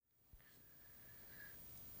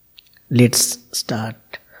Let's start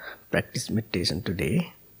practice meditation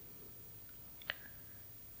today.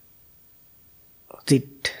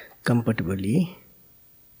 Sit comfortably,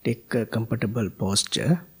 take a comfortable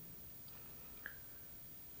posture.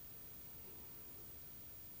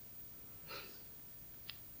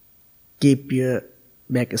 Keep your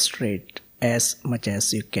back straight as much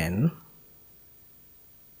as you can.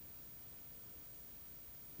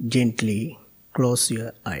 Gently close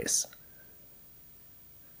your eyes.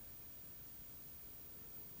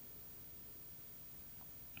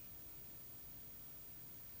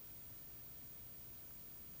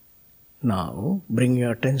 Now bring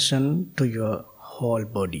your attention to your whole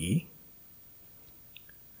body,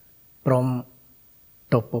 from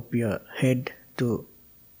top of your head to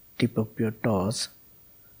tip of your toes.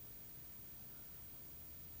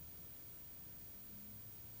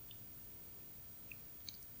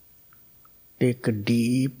 Take a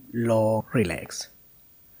deep, long relax.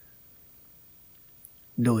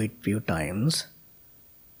 Do it few times.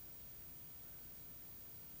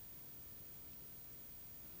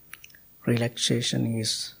 Relaxation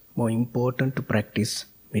is more important to practice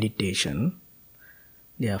meditation.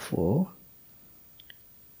 Therefore,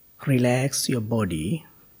 relax your body,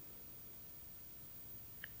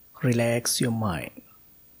 relax your mind.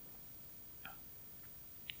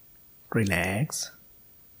 Relax,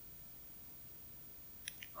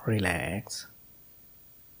 relax,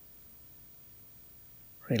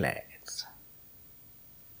 relax.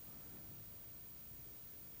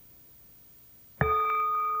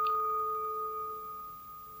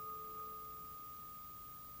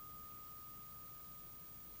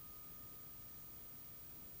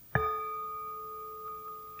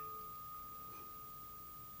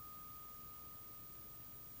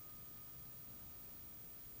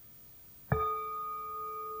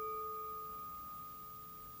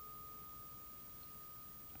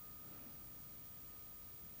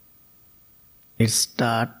 Let's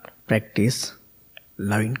start practice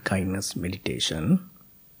loving kindness meditation.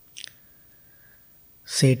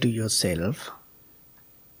 Say to yourself,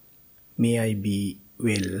 may I be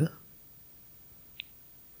well,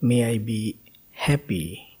 may I be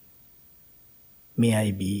happy, may I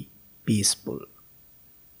be peaceful.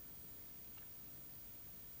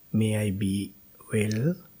 May I be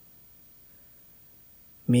well,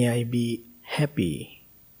 may I be happy,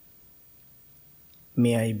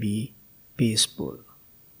 may I be peaceful.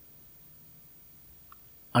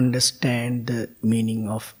 Understand the meaning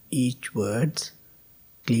of each word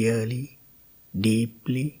clearly,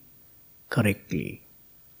 deeply, correctly.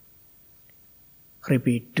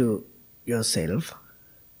 Repeat to yourself,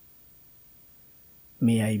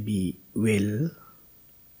 may I be well,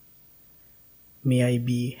 may I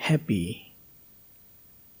be happy,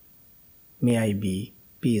 may I be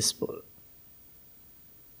peaceful.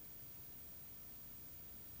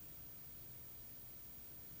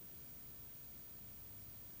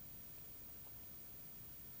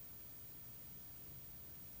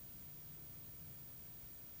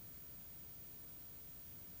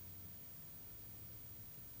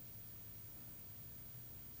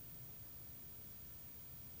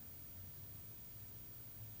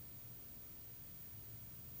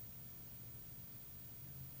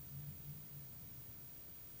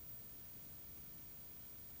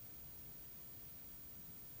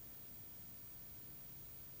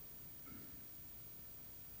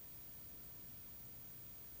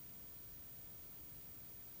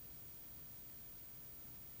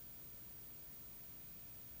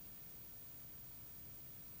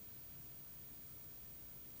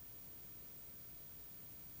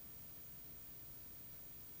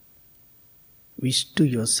 Wish to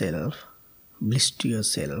yourself, bliss to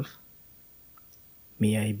yourself,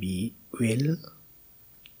 may I be well,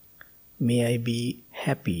 may I be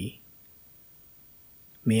happy,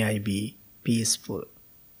 may I be peaceful.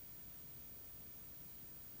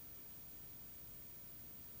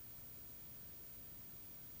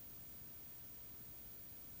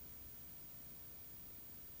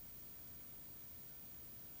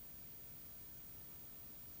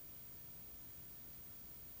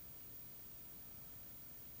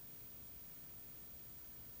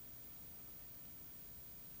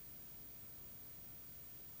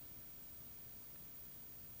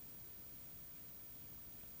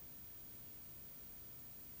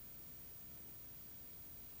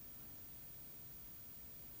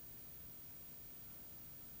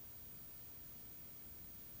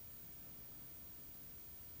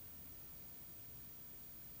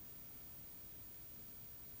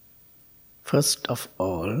 First of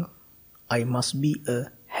all, I must be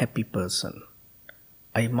a happy person.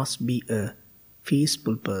 I must be a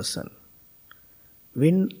peaceful person.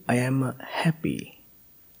 When I am happy,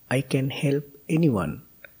 I can help anyone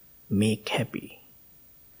make happy.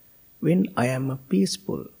 When I am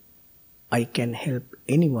peaceful, I can help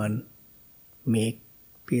anyone make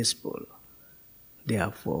peaceful.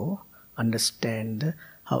 Therefore, understand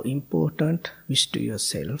how important wish to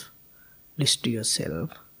yourself, list to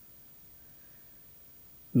yourself.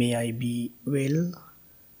 May I be well,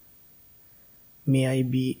 may I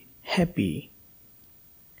be happy,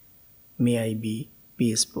 may I be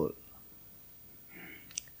peaceful.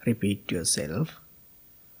 Repeat to yourself.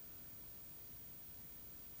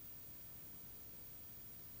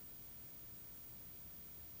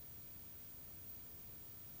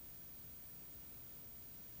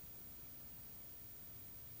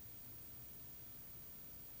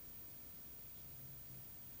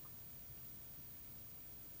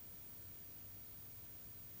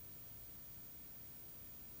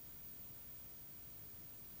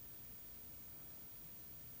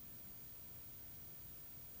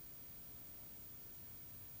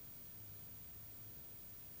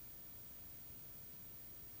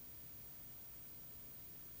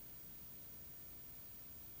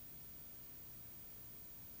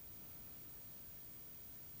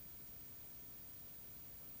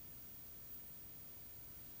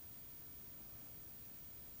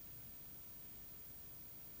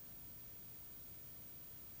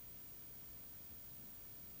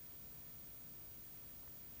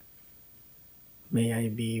 May I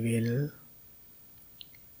be well,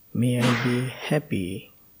 may I be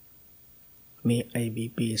happy, may I be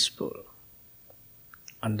peaceful.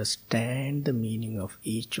 Understand the meaning of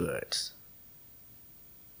each word.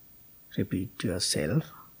 Repeat to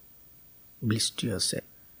yourself, bliss to yourself.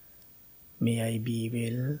 May I be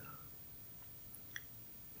well,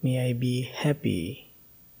 may I be happy,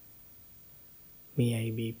 may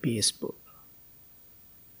I be peaceful.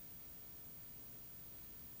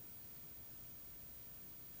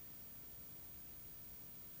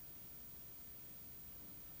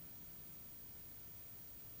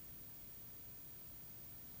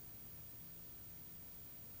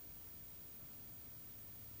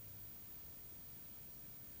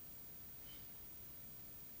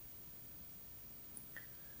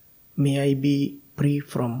 May I be free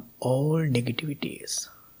from all negativities.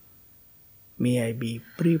 May I be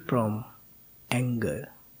free from anger,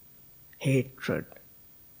 hatred,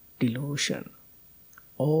 delusion,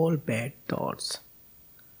 all bad thoughts.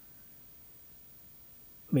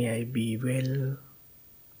 May I be well,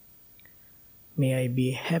 may I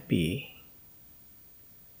be happy,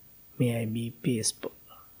 may I be peaceful.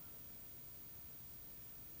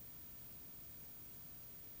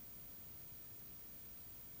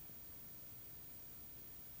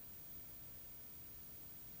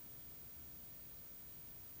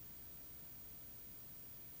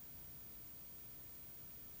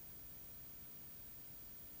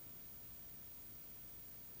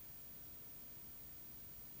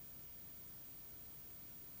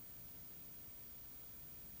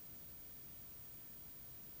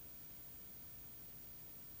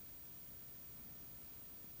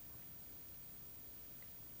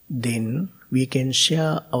 Then we can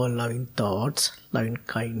share our loving thoughts, loving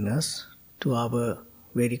kindness to our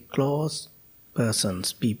very close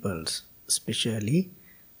persons, peoples, especially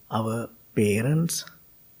our parents,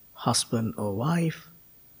 husband or wife,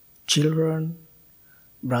 children,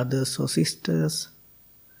 brothers or sisters,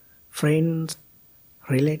 friends,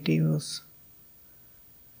 relatives.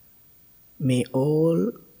 May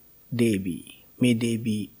all they be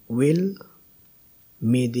well,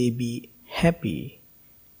 may they be happy,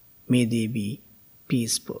 may they be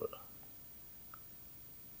peaceful.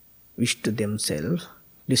 Wish to themselves,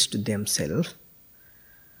 wish to themselves.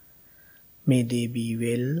 May they be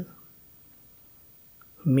well,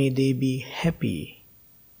 may they be happy,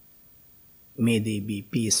 may they be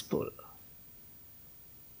peaceful.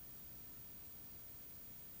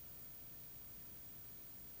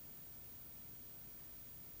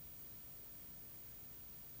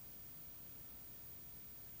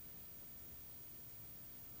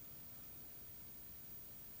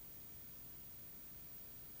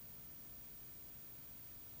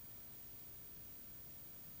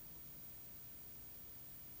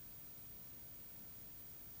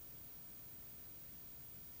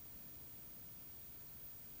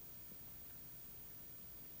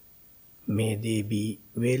 May they be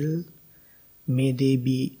well, may they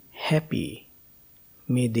be happy,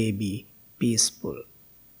 may they be peaceful.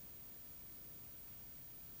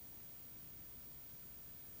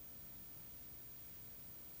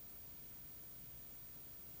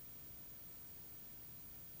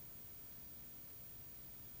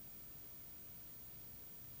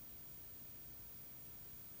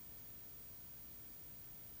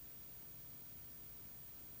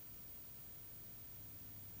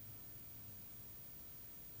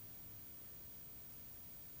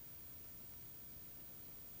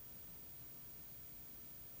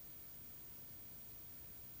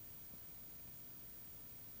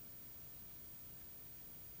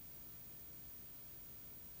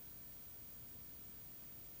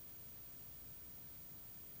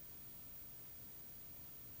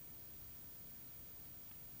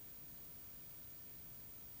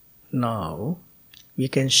 Now, we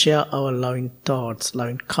can share our loving thoughts,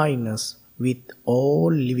 loving kindness with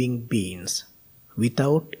all living beings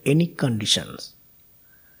without any conditions.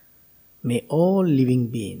 May all living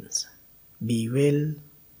beings be well,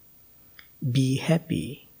 be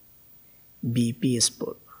happy, be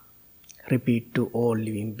peaceful. Repeat to all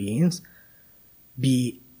living beings,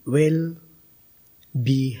 be well,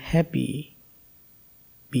 be happy,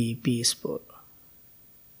 be peaceful.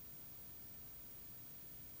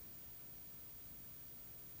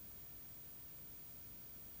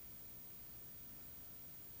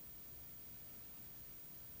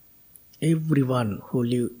 Everyone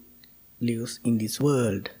who lives in this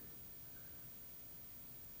world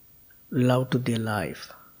love to their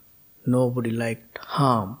life. Nobody liked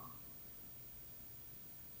harm.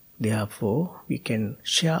 Therefore, we can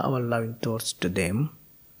share our loving thoughts to them,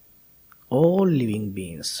 all living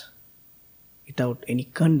beings, without any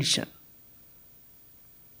condition.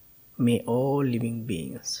 May all living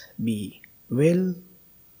beings be well.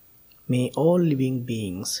 May all living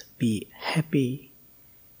beings be happy.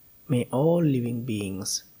 May all living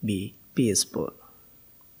beings be peaceful.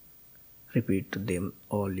 Repeat to them,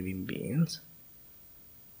 all living beings.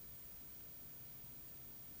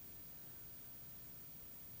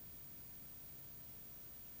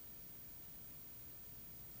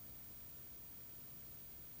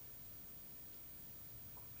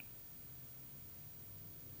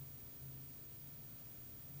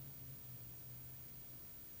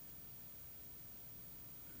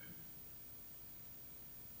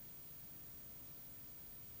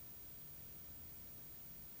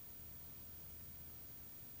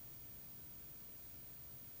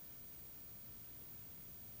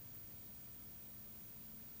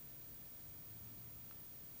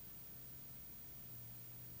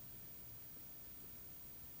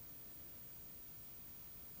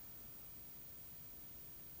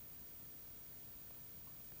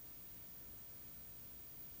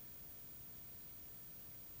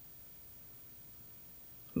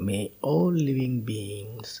 May all living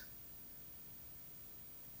beings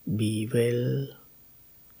be well,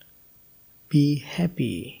 be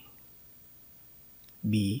happy,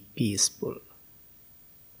 be peaceful.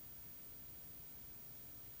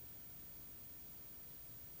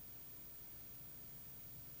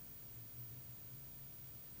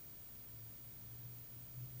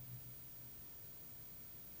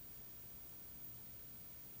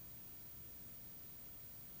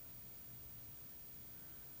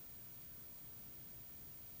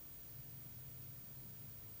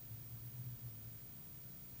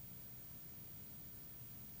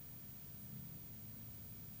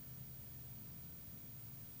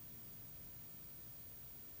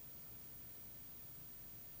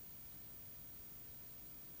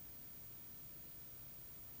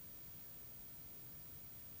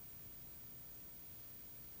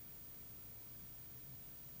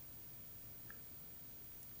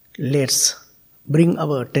 Let's bring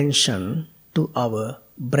our attention to our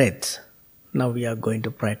breath. Now we are going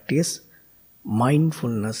to practice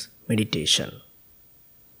mindfulness meditation.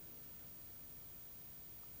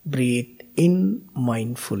 Breathe in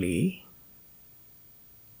mindfully.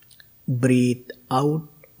 Breathe out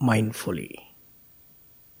mindfully.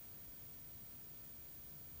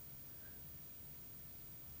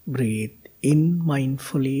 Breathe in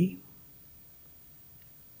mindfully.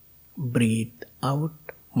 Breathe out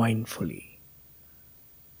mindfully.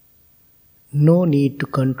 No need to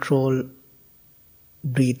control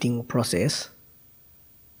breathing process.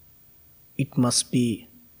 It must be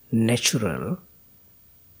natural.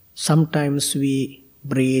 Sometimes we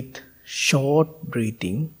breathe short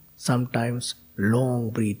breathing, sometimes long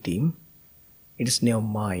breathing. It is never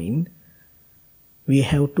mind. We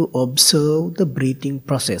have to observe the breathing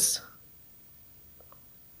process.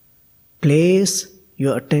 Place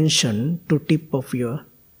your attention to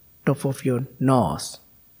top of your nose.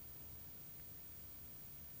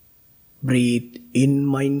 Breathe in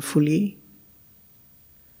mindfully.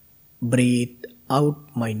 Breathe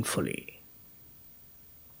out mindfully.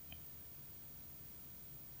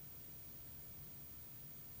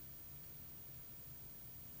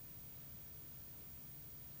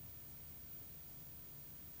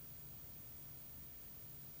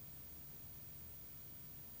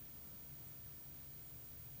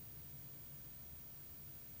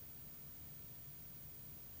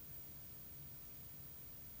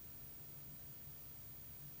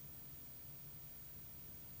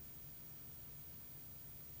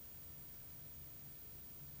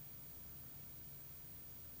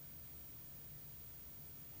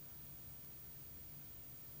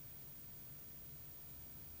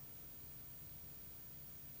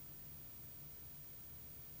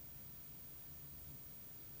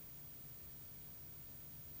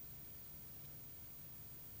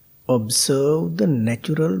 Observe the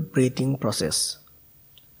natural breathing process.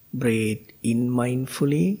 Breathe in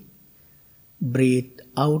mindfully, breathe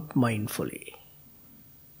out mindfully.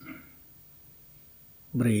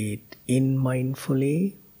 Breathe in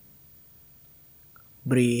mindfully,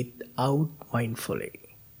 breathe out mindfully.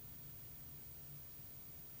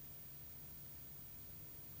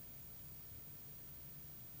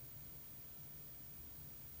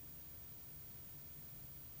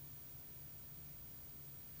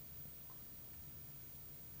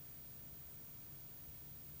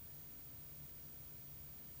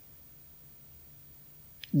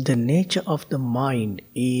 The nature of the mind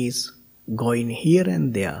is going here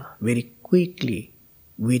and there very quickly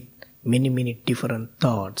with many different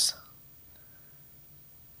thoughts.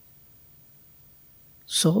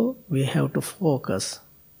 So we have to focus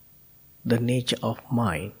the nature of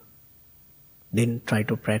mind. Then try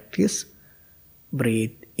to practice.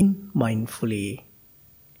 Breathe in mindfully,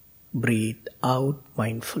 breathe out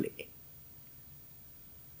mindfully.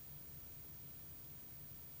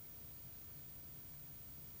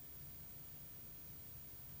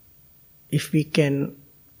 If we can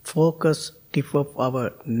focus tip of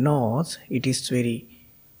our nose, it is very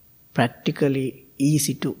practically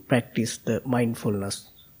easy to practice the mindfulness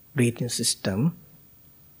breathing system.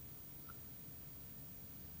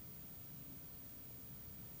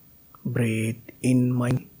 Breathe in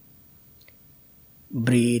mind,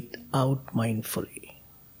 breathe out mindfully.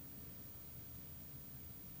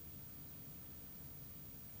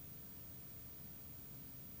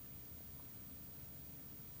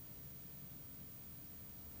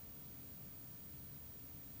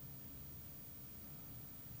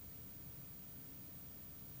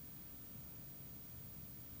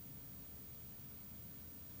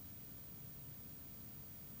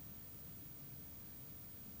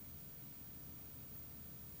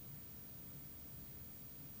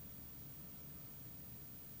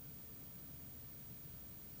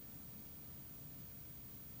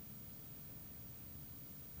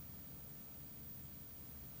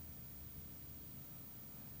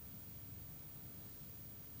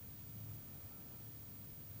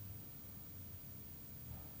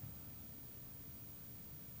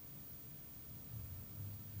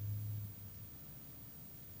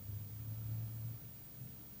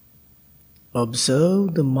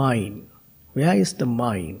 Observe the mind. Where is the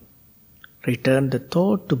mind? Return the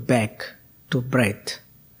thought back to breath.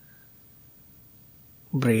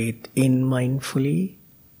 Breathe in mindfully,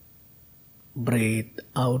 breathe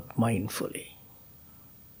out mindfully.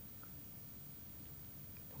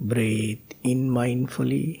 Breathe in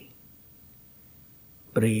mindfully,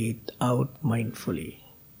 breathe out mindfully.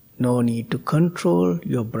 No need to control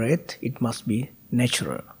your breath, it must be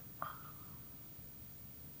natural.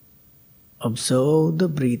 Observe the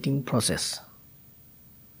breathing process.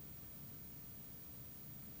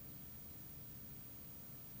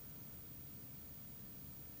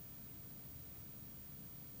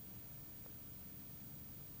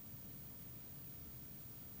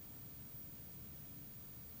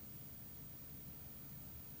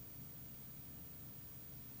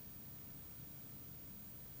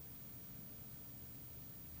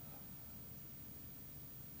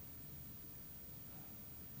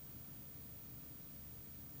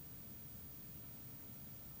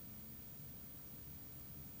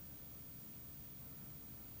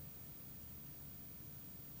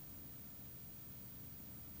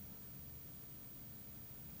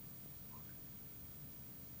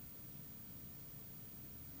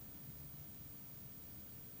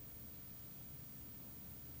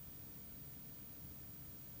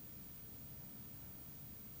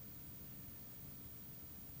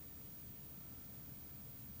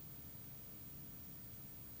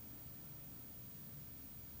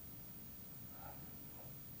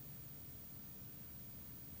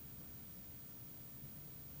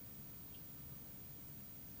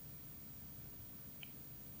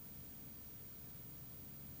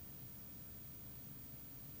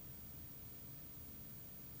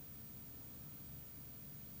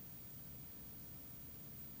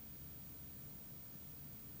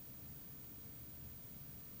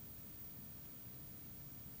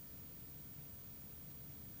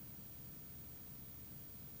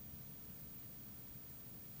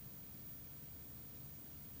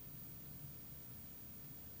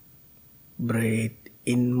 Breathe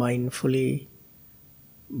in mindfully,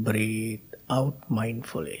 breathe out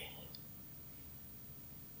mindfully.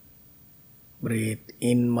 Breathe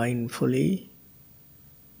in mindfully,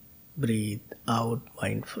 breathe out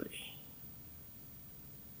mindfully.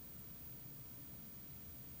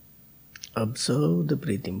 Observe the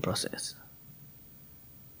breathing process.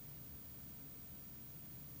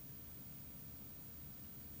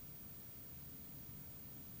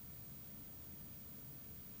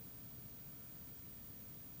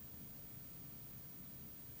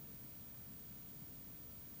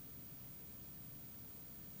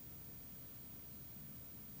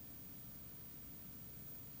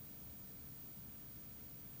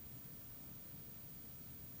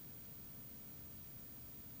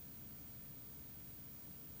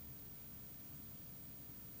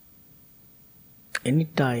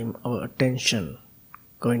 Anytime our attention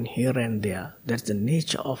going here and there, that's the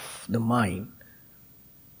nature of the mind.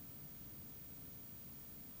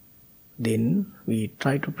 Then we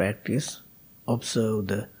try to practice, observe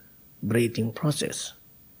the breathing process.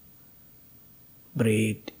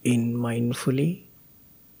 Breathe in mindfully,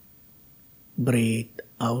 breathe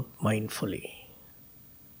out mindfully.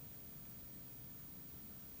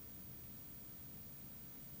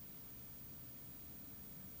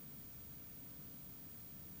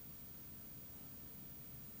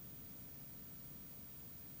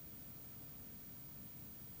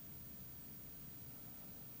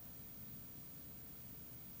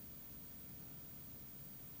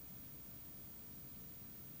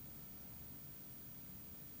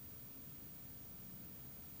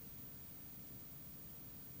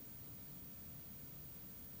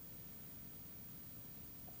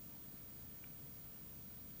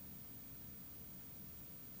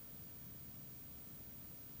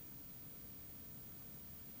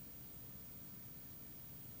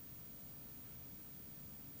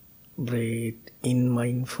 Breathe in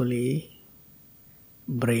mindfully,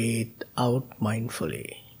 breathe out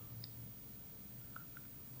mindfully.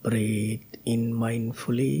 Breathe in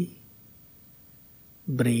mindfully,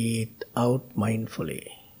 breathe out mindfully.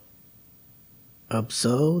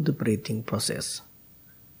 Observe the breathing process.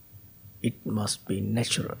 It must be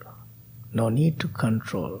natural. No need to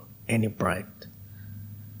control any breath.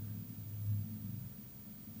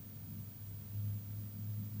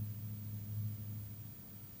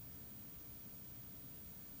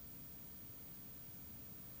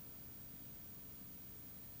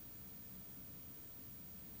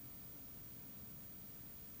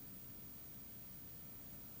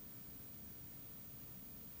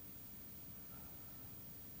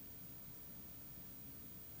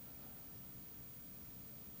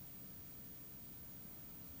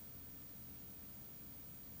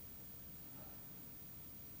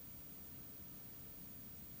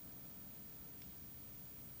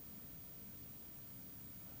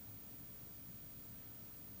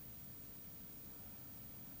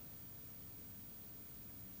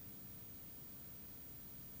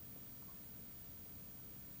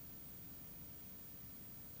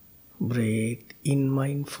 Breathe in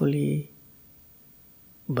mindfully,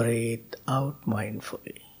 breathe out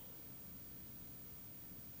mindfully.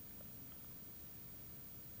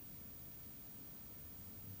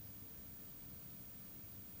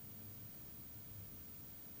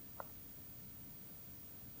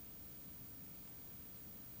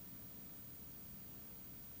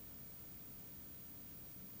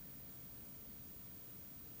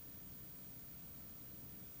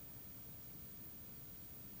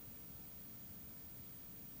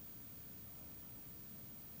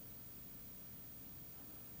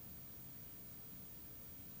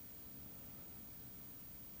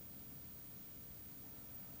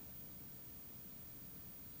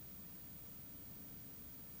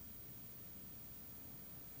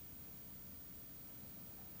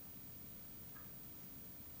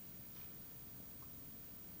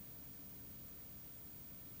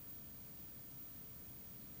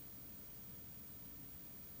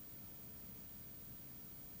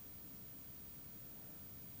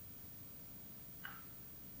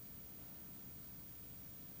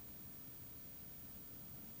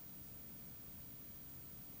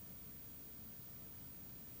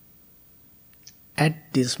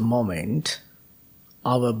 At this moment,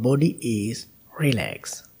 our body is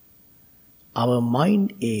relaxed. Our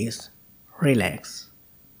mind is relaxed.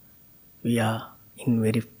 We are in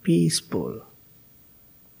very peaceful.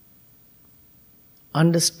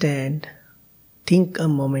 Understand, think a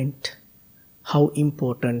moment how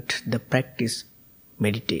important the practice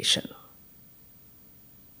meditation.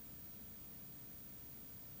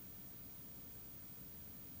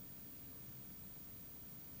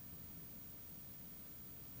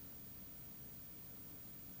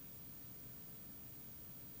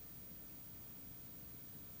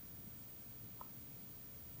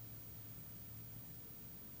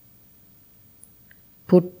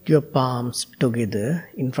 Put your palms together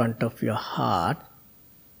in front of your heart.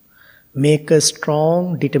 Make a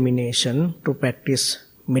strong determination to practice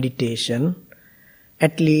meditation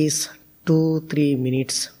at least 2-3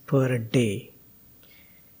 minutes per day.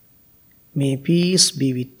 May peace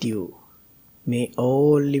be with you. May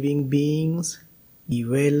all living beings be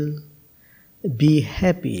well, be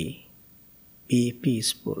happy, be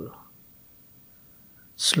peaceful.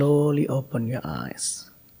 Slowly open your eyes.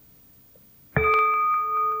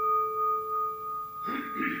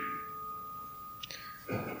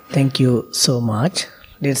 Thank you so much.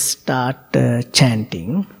 Let's start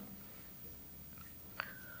chanting.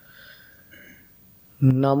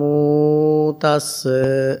 නමෝ තස්ස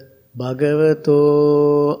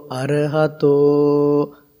භගවතෝ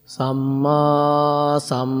අරහතෝ සම්මා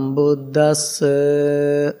සම්බුද්දස්ස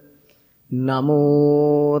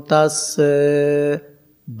නමෝ තස්ස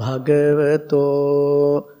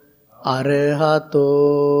භගවතෝ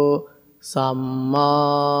අරහතෝ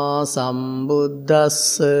සම්මා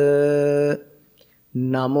සම්බුද්දස්ස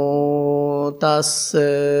නමෝ තස්ස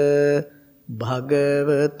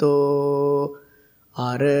භගවතෝ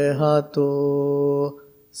අරහතෝ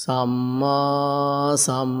සම්මා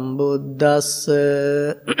සම්බුද්දස්ස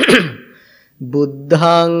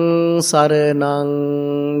බුද්ධං සරණං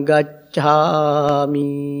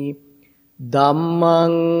ගච්ඡාමි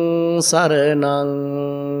ධම්මං සරණං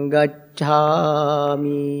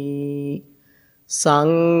ගච්ඡාමි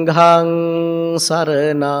සංඝං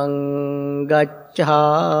සරණං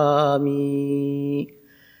ගච්ඡාමි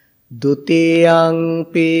ဒုတိယံ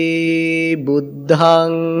පි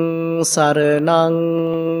බුද්ධං සරණං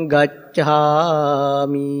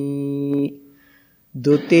ගච්ඡාමි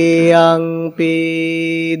ဒုတိယံ පි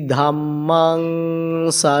ධම්මං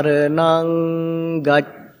සරණං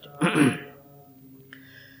ගච්ඡාමි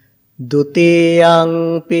ဒုတိယံ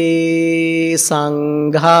පි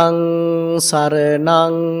සංඝං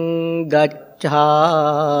සරණං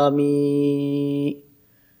ගච්ඡාමි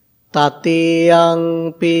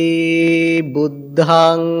තතියංපි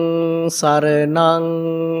බුද්ධං සරණං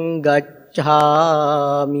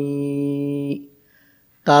ගච්ඡාමි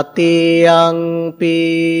තතියංපි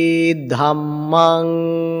ධම්මං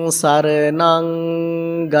සරණං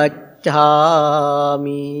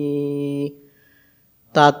ගච්ඡාමි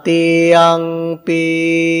තතියංපි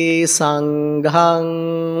සංඝං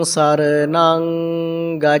සරණං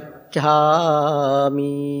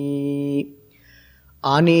ගච්ඡාමි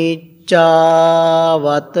අනිච්චවත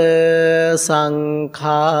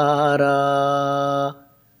සංඛාරා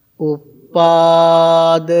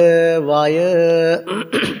උපාද වය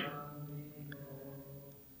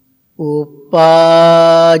උපාජිත්වා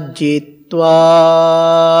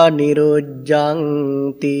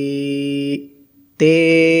නිරුද්ධಂತಿ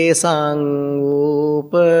තේසං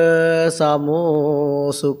උපසමෝසුඛෝ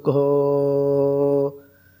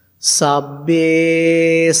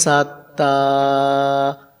සබ්බේ සත්තා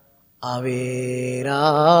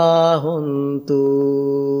අවේරා හුන්තු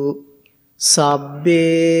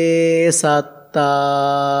සබ්බේ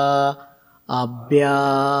සත්තා අභ්‍යාපජ්ජා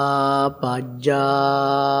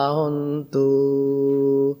හුන්තු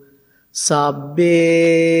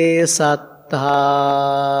සබ්බේ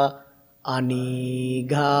සත්තා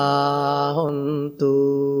අනිඝා හුන්තු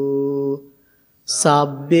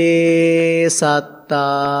සබ්බේ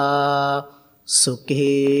සත්තා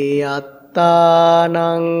සුඛේ අත්තානං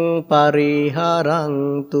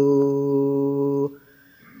පරිහරන්තු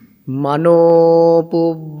මනෝ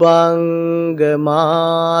පුබ්බංගමා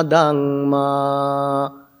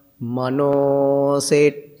ධම්මා මනෝ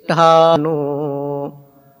සෙට්ඨානෝ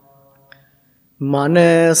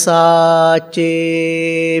මනසාචේ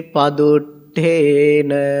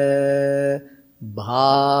පදුට්ඨේන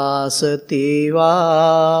භාසතිවා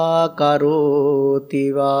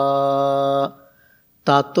කරෝතිවා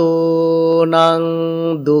තතෝනං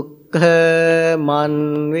දුක්ඛ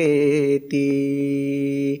මන්වේති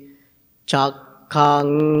චක්ඛං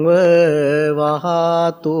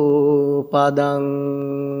වහතු පදං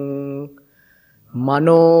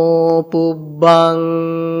මනෝ පුබ්බංගමා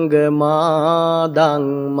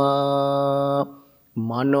ධම්මා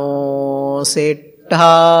මනෝ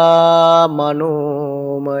සෙට්ඨා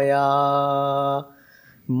මනෝමයා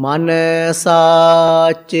මනසාචේ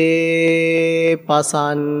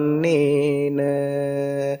පසන්නේන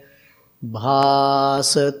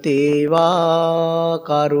භාසතිවා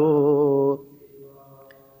කරෝ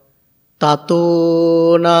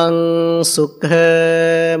තතෝනං සුඛ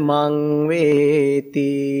මං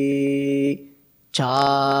වේති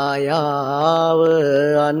ඡායාව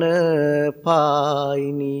අනපායිනී.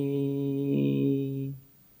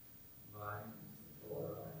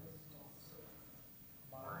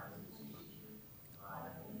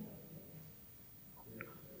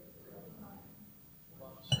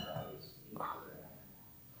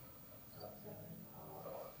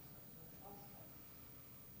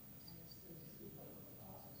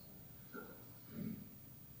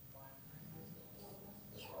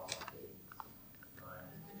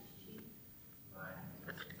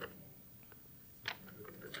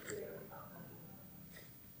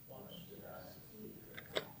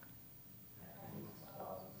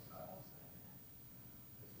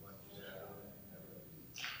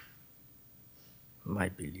 I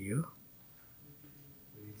believe.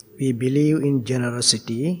 We believe in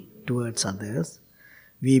generosity towards others.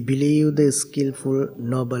 We believe the skillful,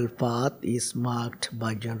 noble path is marked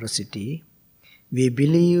by generosity. We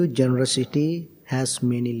believe generosity has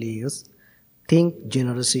many layers. Think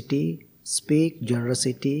generosity, speak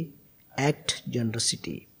generosity, act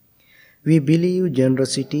generosity. We believe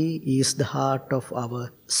generosity is the heart of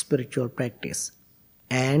our spiritual practice,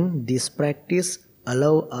 and this practice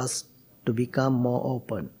allows us to become more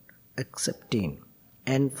open, accepting,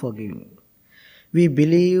 and forgiving. We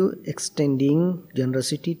believe extending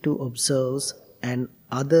generosity to observe and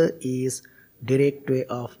other is direct way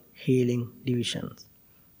of healing divisions,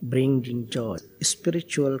 bringing joy,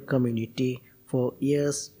 spiritual community for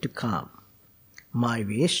years to come. My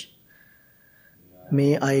wish,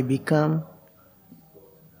 may I become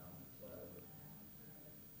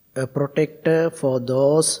a protector for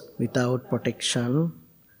those without protection,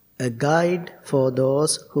 a guide for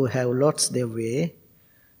those who have lost their way,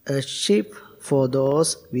 a ship for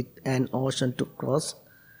those with an ocean to cross,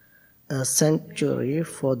 a sanctuary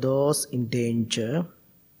for those in danger,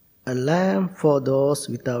 a lamp for those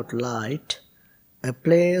without light, a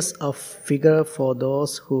place of figure for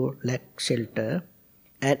those who lack shelter,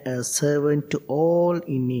 and a servant to all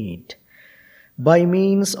in need. By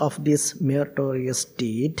means of this meritorious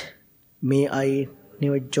deed, may I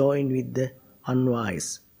never join with the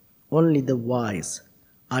unwise, only the wise,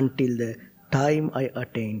 until the time I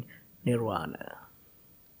attain Nirvana.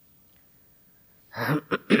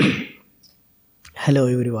 Hello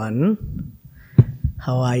everyone.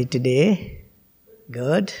 How are you today?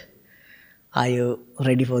 Good? Are you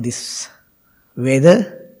ready for this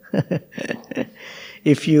weather?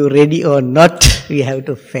 If you're ready or not, we have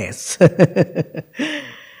to face.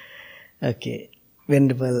 Okay.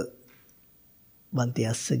 Venerable Bhante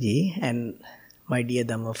Assaji and my dear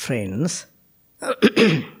Dhamma friends,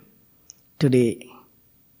 today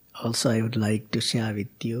also I would like to share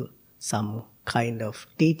with you some kind of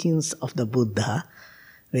teachings of the Buddha,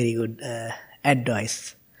 very good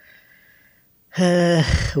advice.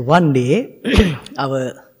 One day,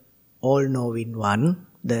 our all-knowing one,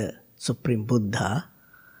 the Supreme Buddha,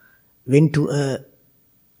 went to a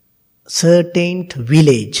certain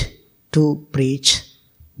village to preach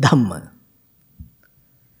Dhamma.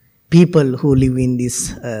 People who live in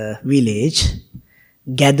this village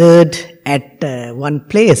gathered at one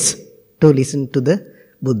place to listen to the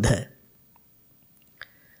Buddha.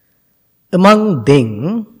 Among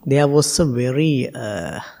them, there was a very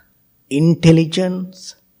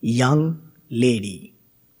intelligent young lady.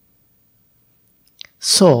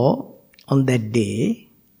 So, on that day,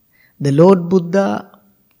 the Lord Buddha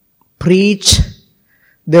preached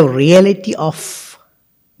the reality of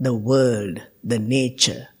the world, the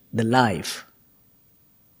nature, the life.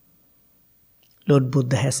 Lord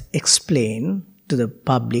Buddha has explained to the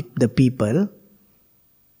public, the people,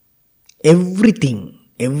 everything,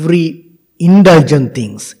 every indulgent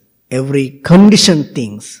things, every conditioned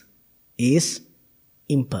things is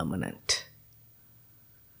impermanent.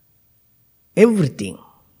 Everything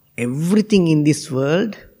in this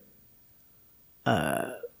world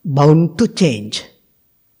bound to change.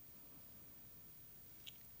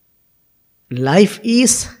 Life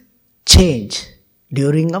is change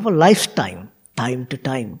during our lifetime, time to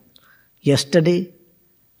time. Yesterday,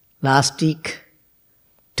 last week,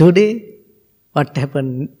 today, what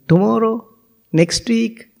happened tomorrow, next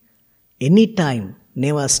week, any time,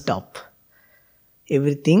 never stop.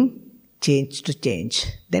 Everything change to change.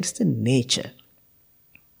 That's the nature.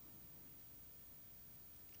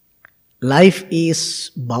 Life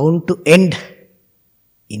is bound to end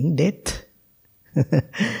in death.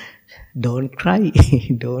 Don't cry,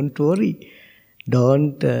 don't worry,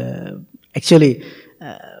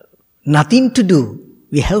 nothing to do.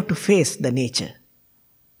 We have to face the nature.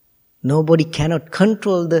 Nobody cannot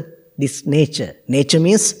control this nature. Nature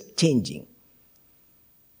means changing.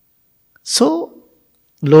 So,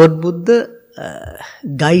 Lord Buddha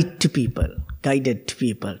guided to people.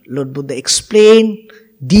 Lord Buddha explained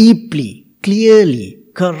deeply, clearly,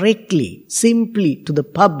 correctly, simply to the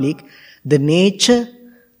public the nature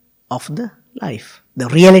of the life, the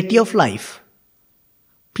reality of life.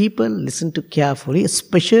 People listen to carefully,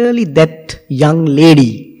 especially that young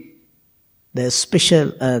lady,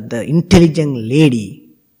 the intelligent lady,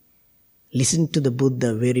 listened to the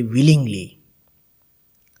Buddha very willingly.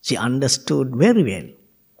 She understood very well.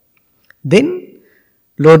 Then,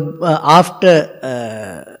 Lord,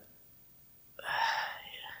 after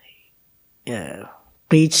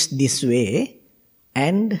preached this way,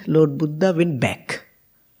 and Lord Buddha went back.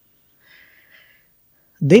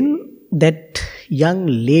 Then that young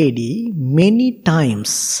lady many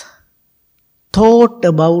times thought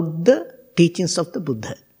about the teachings of the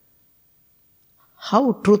Buddha.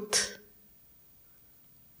 how truth,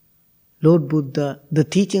 Lord Buddha, the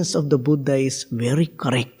teachings of the Buddha is very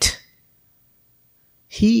correct.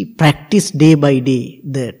 He practiced day by day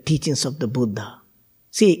the teachings of the Buddha.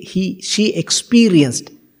 See, she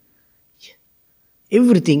experienced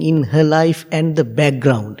everything in her life and the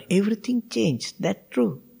background. Everything changed. That's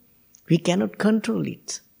true. We cannot control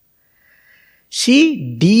it.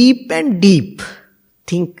 She deep and deep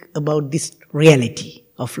think about this reality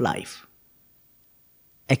of life.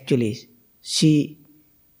 Actually, she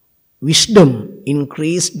wisdom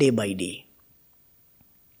increased day by day.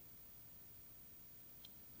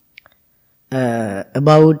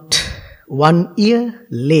 About 1 year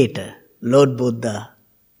later, Lord Buddha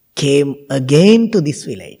came again to this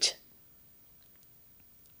village.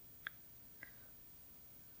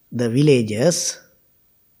 The villagers,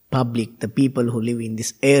 public, the people who live in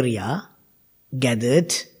this area,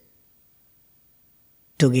 gathered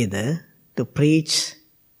together to preach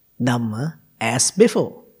Dhamma as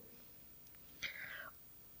before.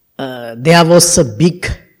 There was a big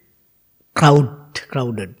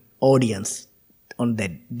crowded audience on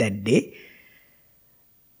that day.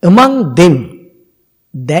 Among them,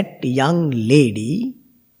 that young lady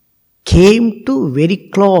came to very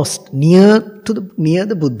close, near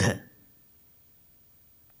the Buddha.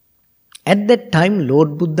 At that time,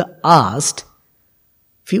 Lord Buddha asked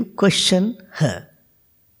few questions her.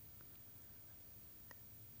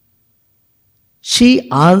 She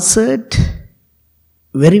answered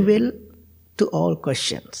very well to all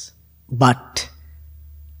questions, but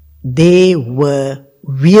they were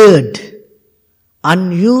weird,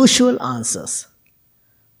 unusual answers.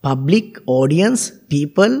 Public audience,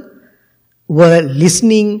 people were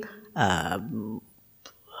listening,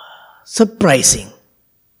 surprising,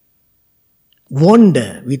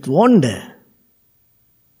 with wonder.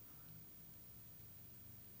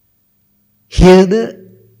 Hear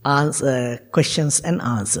the questions and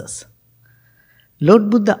answers. Lord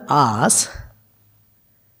Buddha asked,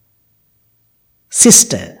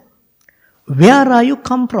 "Sister, where are you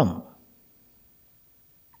come from?"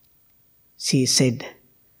 She said,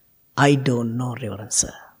 "I don't know, Reverend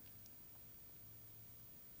Sir."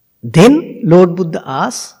 Then Lord Buddha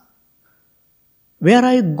asked, "Where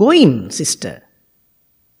are you going, sister?"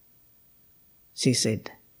 She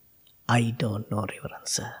said, "I don't know, Reverend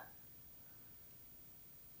Sir."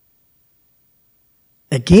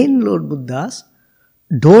 Again Lord Buddha asked,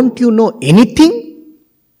 "Don't you know anything?"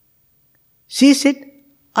 She said,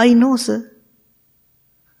 "I know, sir."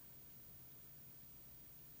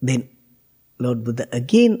 Then Lord Buddha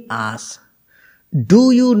again asked, "Do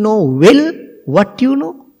you know well what you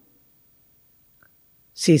know?"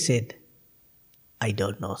 She said, "I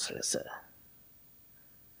don't know, sir."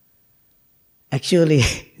 Actually,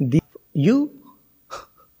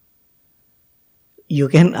 you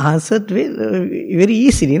can answer it very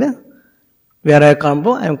easily, no? Where I come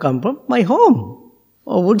from? I come from my home,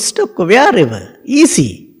 or Woodstock, or wherever. Easy.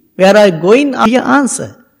 Where I going? Your answer.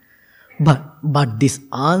 But this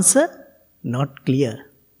answer not clear.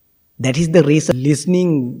 That is the reason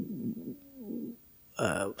listening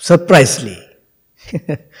surprisingly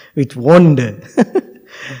with wonder.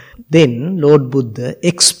 Then Lord Buddha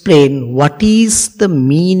explained what is the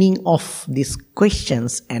meaning of these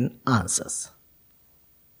questions and answers.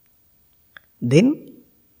 Then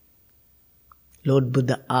Lord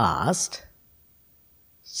Buddha asked,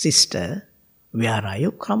 "Sister, where are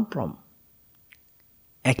you come from?"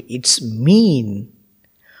 It's mean,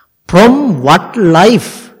 from what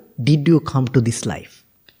life did you come to this life?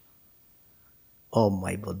 Oh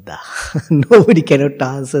my Buddha, nobody cannot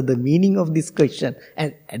answer the meaning of this question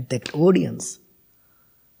and at that audience.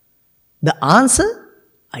 The answer,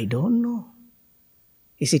 I don't know.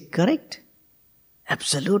 Is it correct?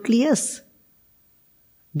 Absolutely yes.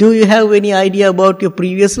 Do you have any idea about your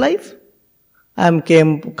previous life? I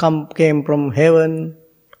came from heaven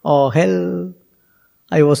or hell.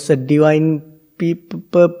 I was a divine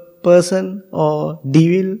person or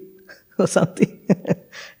devil or something.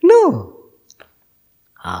 No.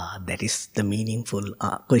 That is the meaningful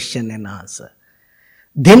question and answer.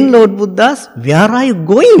 Then Lord Buddha asked, "Where are you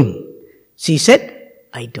going?" She said,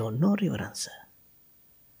 "I don't know, Reverend Sir."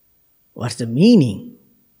 What's the meaning?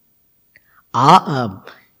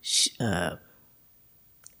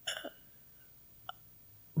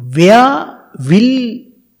 Where will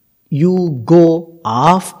you go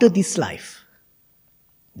after this life?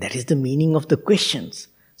 That is the meaning of the questions.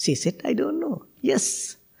 She said, "I don't know."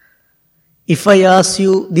 Yes. If I ask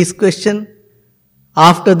you this question,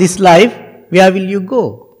 after this life, where will you go?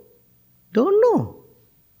 Don't know.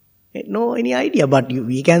 No any idea. But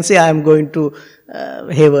we can say, I am going to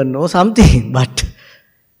heaven or something. But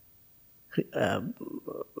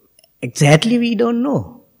Exactly, we don't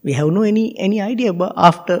know. We have no any idea about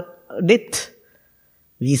after death.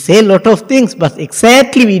 We say a lot of things, but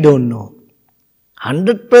exactly we don't know.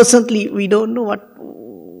 100% we don't know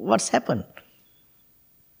what's happened.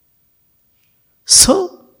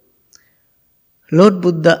 So, Lord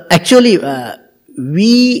Buddha, actually,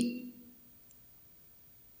 we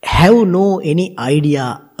have no any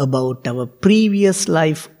idea about our previous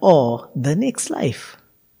life or the next life.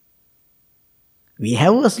 We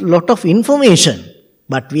have a lot of information,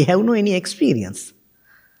 but we have no any experience.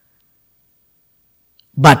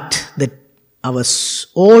 But our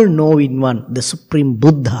all-knowing one, the Supreme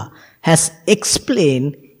Buddha, has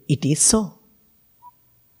explained it is so.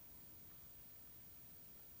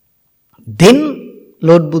 Then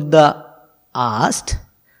Lord Buddha asked,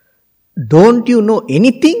 don't you know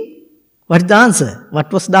anything? What's the answer?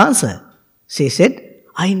 What was the answer? She said,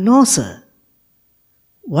 I know, sir.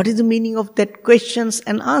 What is the meaning of that questions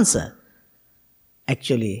and answer?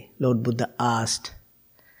 Actually, Lord Buddha asked,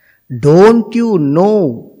 don't you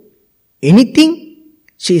know anything?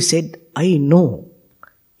 She said, I know.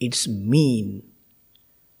 It's mean.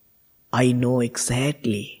 I know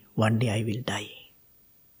exactly one day I will die.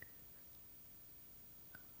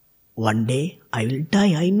 One day I will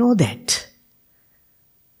die, I know that.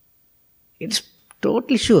 It's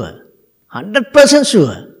totally sure, 100%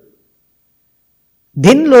 sure.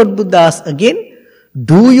 Then Lord Buddha asked again,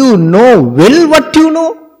 do you know well what you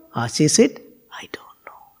know? She said, I don't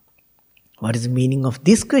know. What is the meaning of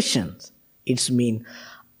these questions? It's mean,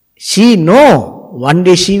 she know one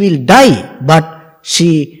day she will die, but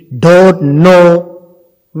she don't know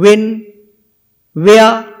when,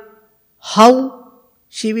 where, how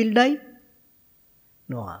she will die?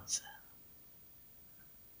 No answer.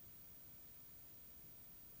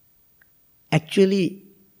 Actually,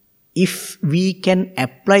 if we can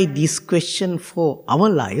apply this question for our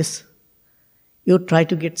lives, you try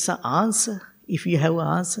to get some answer. If you have an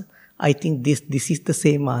answer, I think this is the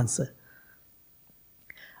same answer.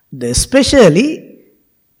 Especially,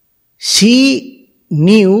 she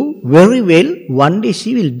knew very well one day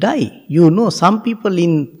she will die. You know, some people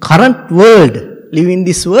in current world, live in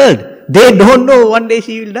this world, they don't know one day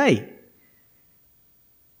she will die.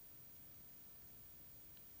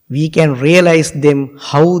 We can realize them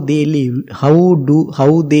how they live, how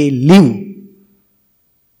they live.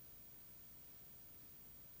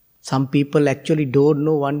 Some people actually don't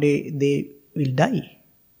know one day they will die.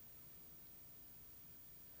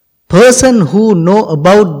 Person who know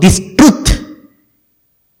about this truth,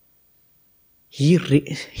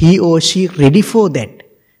 he or she ready for that.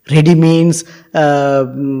 Ready means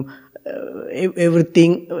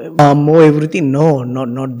everything, more everything. No,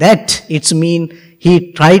 not that. It's mean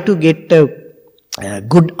he try to get a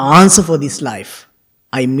good answer for this life.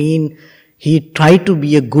 I mean, he try to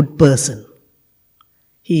be a good person.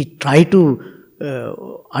 He try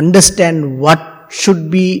to understand what should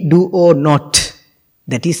be do or not.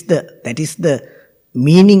 That is the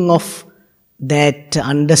meaning of that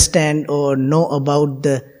understand or know about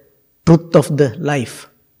the truth of the life.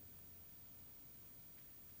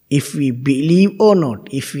 If we believe or not,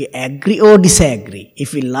 if we agree or disagree,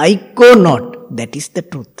 if we like or not, that is the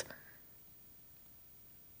truth.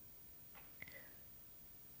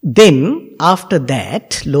 Then, after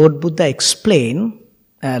that, Lord Buddha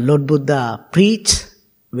preached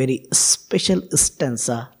very special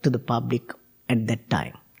stanza to the public at that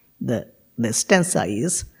time. The stanza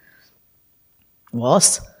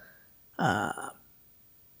was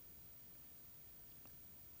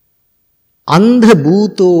Andha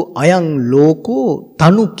bhuto ayang loko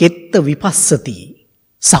tanu ketta vipassati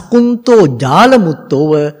sakunto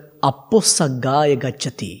jalamuttova appossagaya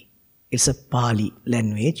gacchati. It's a Pali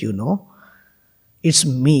language, you know. It's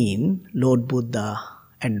mean Lord Buddha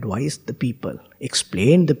advised the people,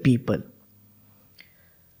 explained the people.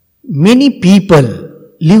 Many people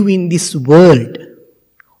live in this world,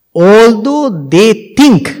 although they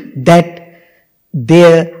think that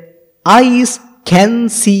their eyes can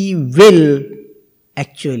see well,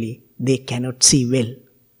 actually they cannot see well.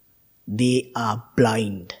 They are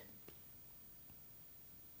blind.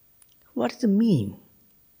 What does it mean?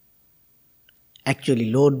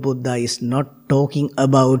 Actually, Lord Buddha is not talking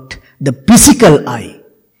about the physical eye,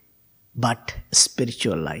 but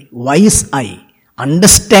spiritual eye, wise eye,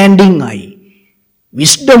 understanding eye,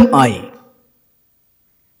 wisdom eye.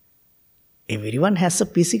 Everyone has a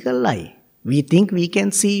physical eye. We think we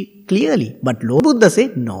can see clearly, but Lord Buddha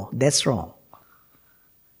said, no, that's wrong.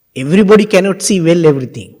 Everybody cannot see well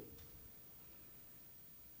everything.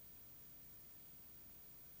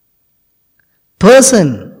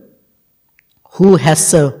 Person who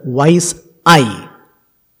has a wise eye,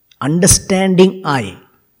 understanding eye,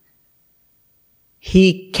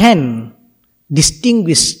 he can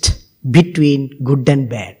distinguish between good and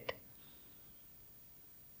bad.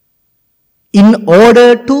 In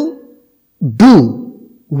order to do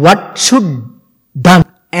what should done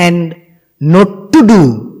and not to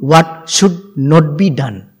do what should not be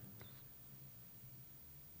done.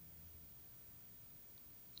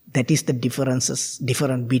 That is the difference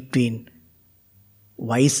between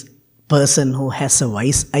wise person who has a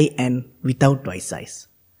wise eye and without wise eyes.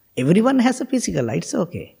 Everyone has a physical eye, it's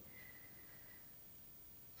okay.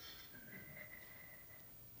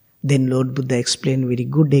 Then Lord Buddha explained very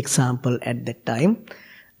good example at that time.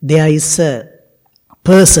 There is a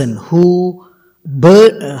person who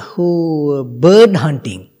bird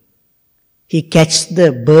hunting. He catch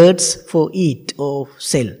the birds for eat or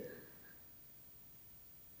sell.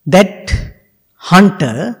 That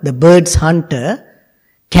hunter, the bird's hunter,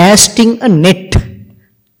 casting a net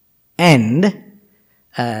and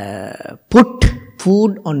put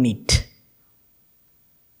food on it.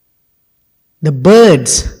 The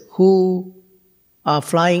birds who are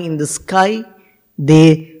flying in the sky,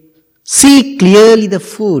 they see clearly the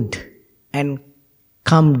food and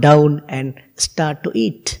come down and start to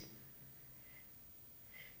eat.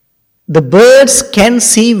 The birds can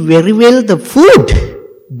see very well the food,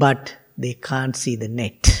 but they can't see the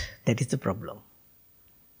net. That is the problem.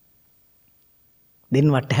 Then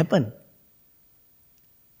what happened?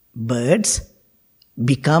 Birds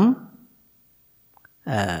become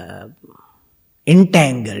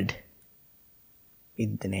entangled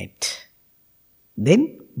with the net.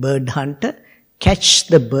 Then bird hunter catch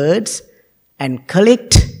the birds and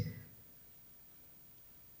collect.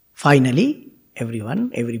 Finally,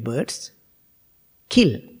 every birds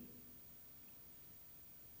kill.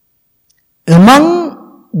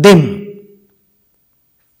 Among them,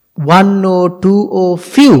 one or two or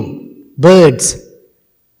few birds,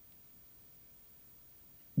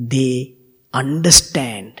 they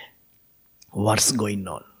understand what's going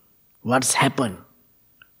on, what's happened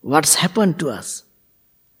to us,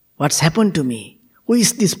 what's happened to me, who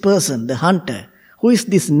is this person, the hunter, who is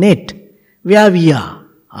this net, where we are.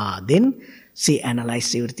 Then she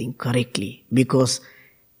analyzed everything correctly, because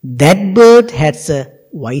that bird has a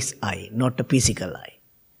wise eye, not a physical eye.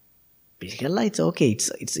 Physical eye, it's okay,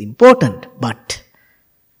 it's important, but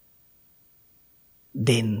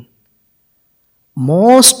then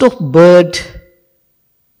most of bird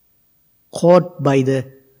caught by the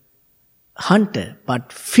hunter,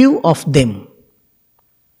 but few of them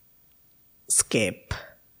escape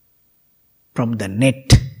from the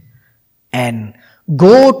net and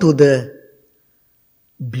go to the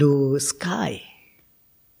blue sky,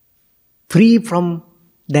 free from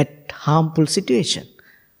that harmful situation.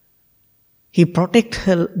 He protects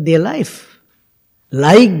their life.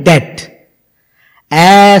 Like that,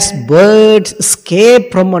 as birds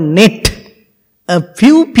escape from a net, a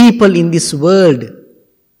few people in this world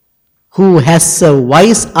who has a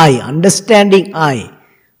wise eye, understanding eye,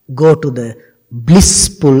 go to the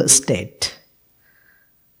blissful state.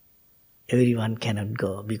 Everyone cannot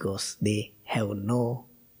go because they have no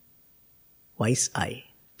wise eye.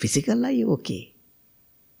 Physical eye, okay.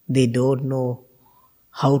 They don't know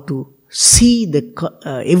how to see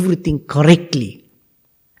everything correctly.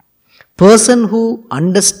 Person who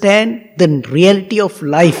understand the reality of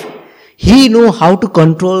life, he know how to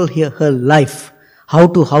control her life, how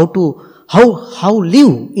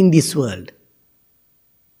live in this world.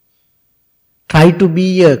 Try to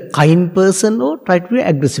be a kind person or try to be an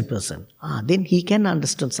aggressive person. Then he can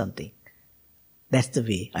understand something. That's the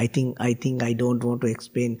way. I think I don't want to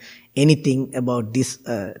explain anything about this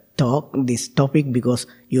topic, because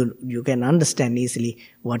you can understand easily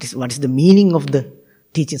what is the meaning of the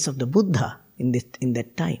teachings of the Buddha in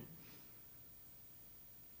that time.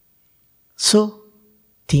 So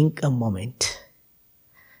think a moment.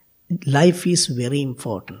 Life is very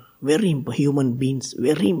important. Human beings,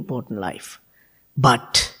 very important life.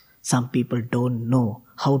 But some people don't know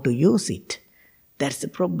how to use it. That's the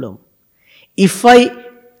problem. If I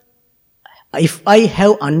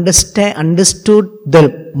have understood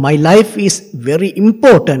that my life is very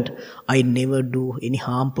important, I never do any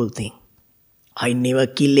harmful thing. I never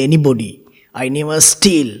kill anybody. I never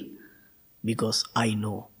steal, because I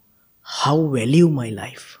know how value my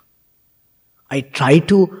life. I try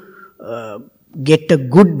to get a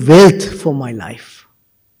good wealth for my life.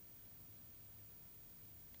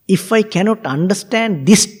 If I cannot understand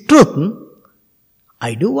this truth,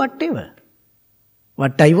 I do whatever.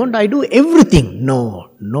 What I want, I do everything. No,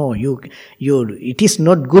 it is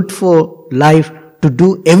not good for life to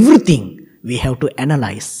do everything. we have to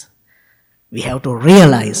analyze, we have to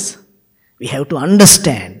realize, we have to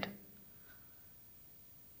understand.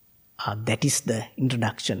 That is the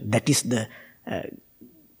introduction, that is the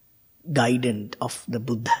guidance of the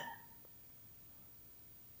Buddha.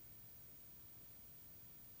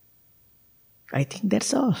 I think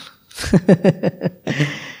that's all.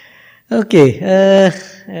 Okay,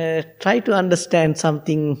 try to understand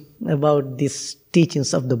something about these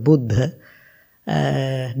teachings of the Buddha.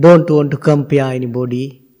 Don't want to compare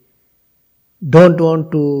anybody. Don't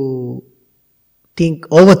want to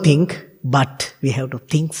overthink, but we have to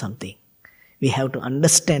think something. We have to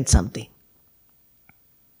understand something.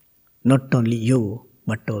 Not only you,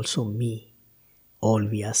 but also me. All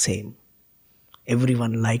we are same.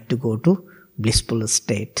 Everyone like to go to blissful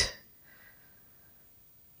state.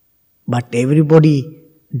 But everybody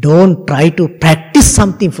don't try to practice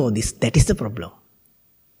something for this. That is the problem.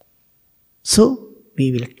 So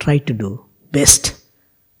we will try to do best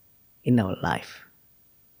in our life.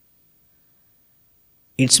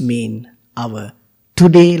 It's mean our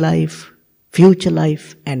today life, future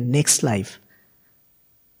life, and next life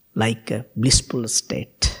like a blissful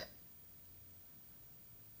state.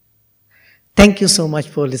 Thank you so much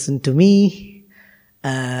for listening to me.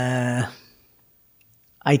 I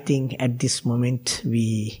think at this moment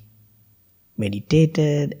we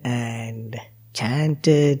meditated and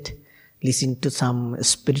chanted, listened to some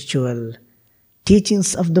spiritual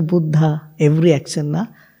teachings of the Buddha. Every action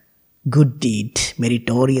a good deed,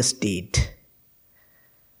 meritorious deed.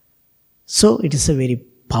 So it is a very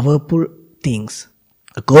powerful thing.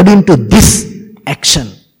 According to this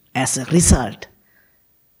action, as a result,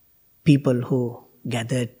 people who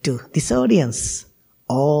gathered to this audience,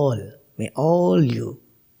 may all you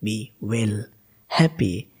be well,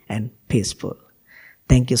 happy and peaceful.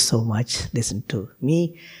 Thank you so much. Listen to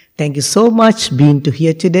me. Thank you so much being to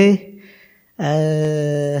here today.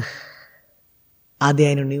 Are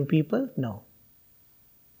there any new people? No.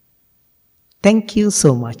 Thank you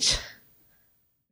so much.